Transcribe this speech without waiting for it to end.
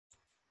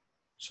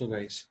So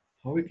guys,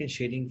 how we can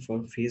sharing for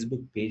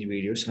Facebook page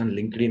videos on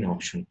LinkedIn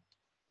option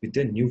with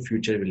the new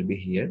feature will be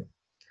here.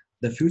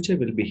 The future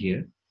will be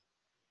here.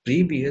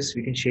 Previous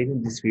we can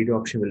sharing this video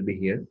option will be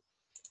here.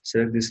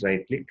 Select this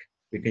right click.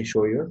 We can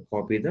show your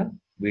copy the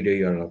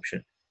video URL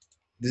option.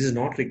 This is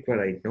not required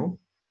right now.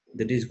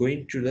 That is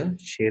going to the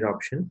share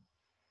option.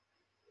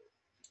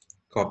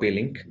 Copy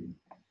link.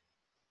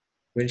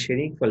 When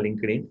sharing for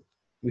LinkedIn,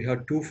 we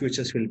have two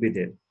features will be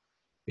there.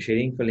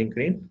 Sharing for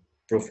LinkedIn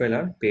profile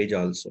or page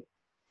also.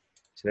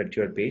 Select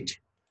your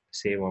page.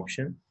 Save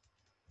option.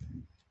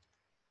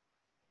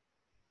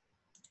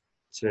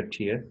 Select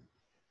here.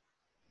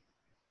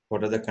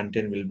 What are the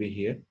content will be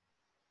here.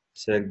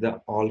 Select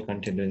the all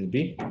content will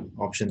be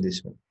option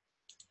this one.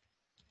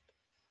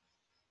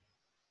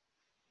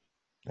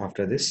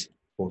 After this,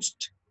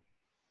 post.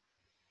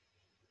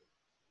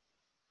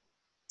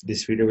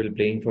 This video will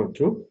playing for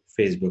through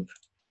Facebook.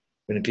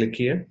 When you click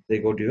here, they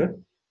go to your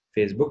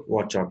Facebook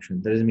watch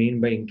option. That is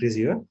mean by increase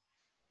your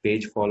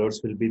page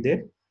followers will be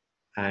there,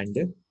 and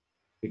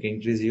you can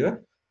increase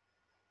your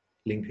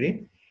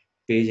LinkedIn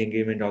page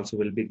engagement also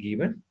will be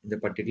given in the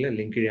particular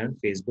LinkedIn and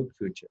Facebook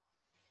feature.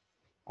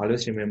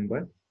 Always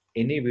remember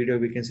any video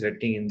we can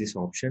selecting in this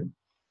option.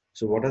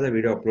 So what are the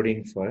video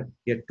uploading for?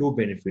 Here two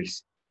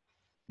benefits.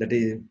 That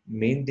is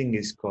main thing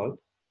is called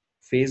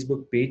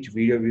Facebook page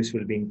video views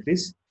will be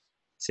increased.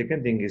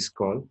 Second thing is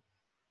called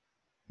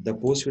the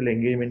post will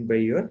engagement by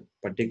your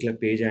particular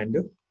page and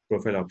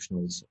profile option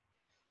also.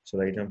 So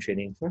right now I'm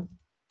sharing for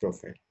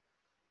profile.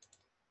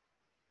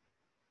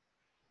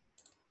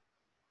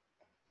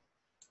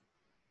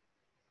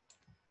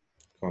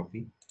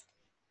 Copy.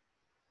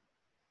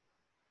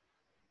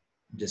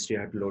 Just you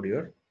have to load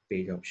your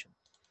page option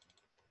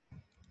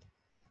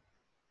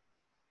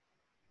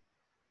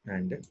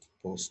and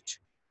post.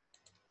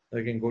 So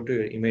you can go to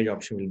your image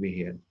option will be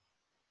here.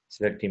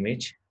 Select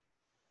image.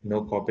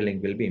 No copy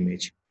link will be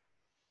image.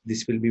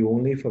 This will be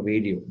only for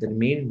video. That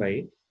mean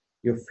by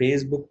your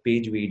Facebook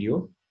page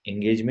video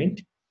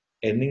engagement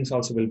earnings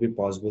also will be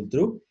possible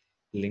through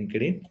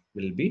LinkedIn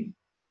will be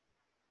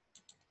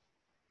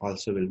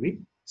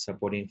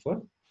supporting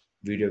for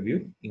video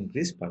view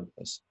increase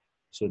purpose.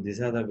 So these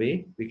are the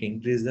way we can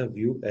increase the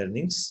view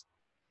earnings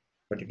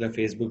particular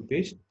Facebook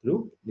page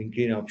through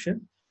LinkedIn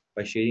option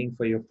by sharing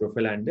for your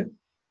profile and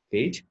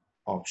page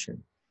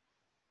option.